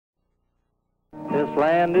This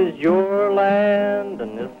land is your land,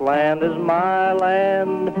 and this land is my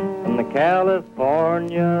land. From the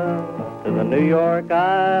California to the New York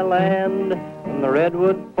Island, from the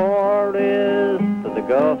redwood forest to the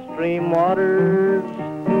Gulf Stream waters,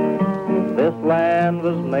 this land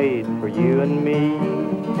was made for you and me.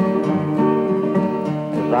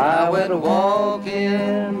 As I went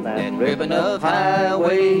walking that ribbon of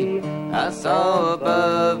highway, I saw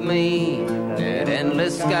above me that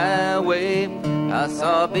endless skyway. I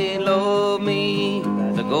saw below me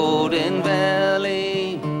the Golden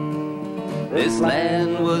Valley. This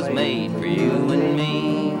land was made for you and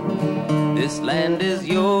me. This land is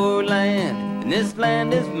your land, and this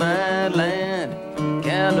land is my land. From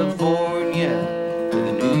California to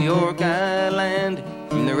the New York Island,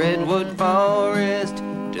 from the redwood forest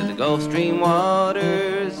to the Gulf Stream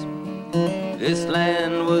waters, this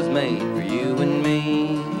land was made for you and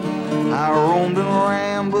me. I roamed and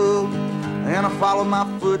rambled, and I followed my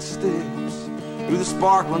footsteps through the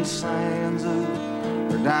sparkling sands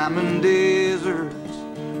of the diamond deserts.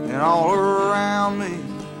 And all around me,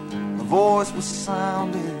 a voice was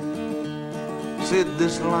sounding, said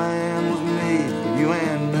this land was made for you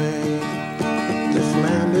and me. This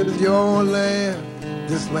land is your land,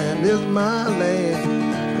 this land is my land.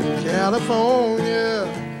 From California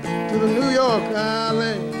to the New York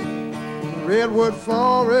Island, the redwood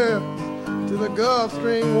forest to the Gulf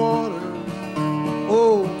Stream water.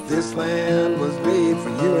 Oh, this land was made for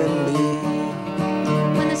you and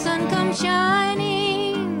me. When the sun comes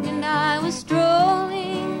shining and I was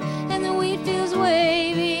strolling, and the wheat fields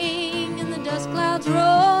waving and the dust clouds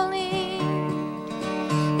rolling,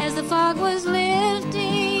 as the fog was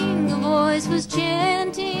lifting, a voice was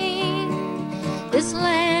chanting, this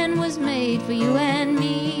land was made for you and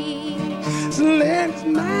me. This land is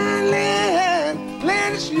my land,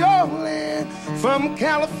 land is your land. From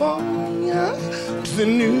California to the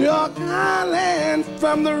New York Island,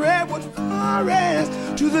 from the redwood forest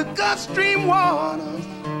to the Gulf Stream waters,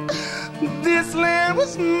 this land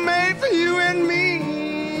was made for you and me.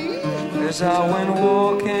 As I went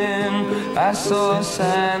walking, I saw a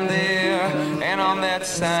sign there, and on that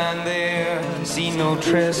sign there, see no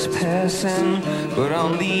trespassing, but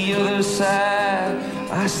on the other side,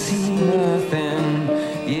 I see nothing.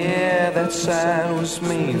 Yeah, that sign was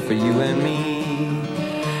made for you and me.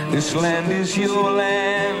 This land is your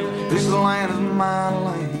land, this land is my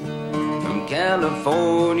land. From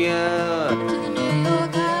California To the New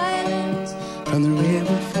York Islands, from the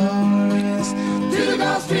redwood forest To the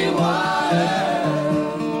Gulf Stream water.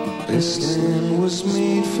 this land was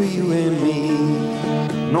made for you and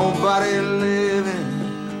me. Nobody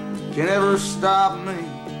living can ever stop me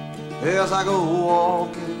as I go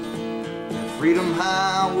walking that Freedom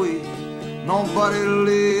Highway. Nobody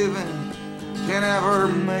living can ever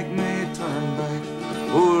make me turn back.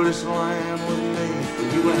 Oh, this land was made for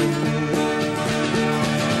you and me.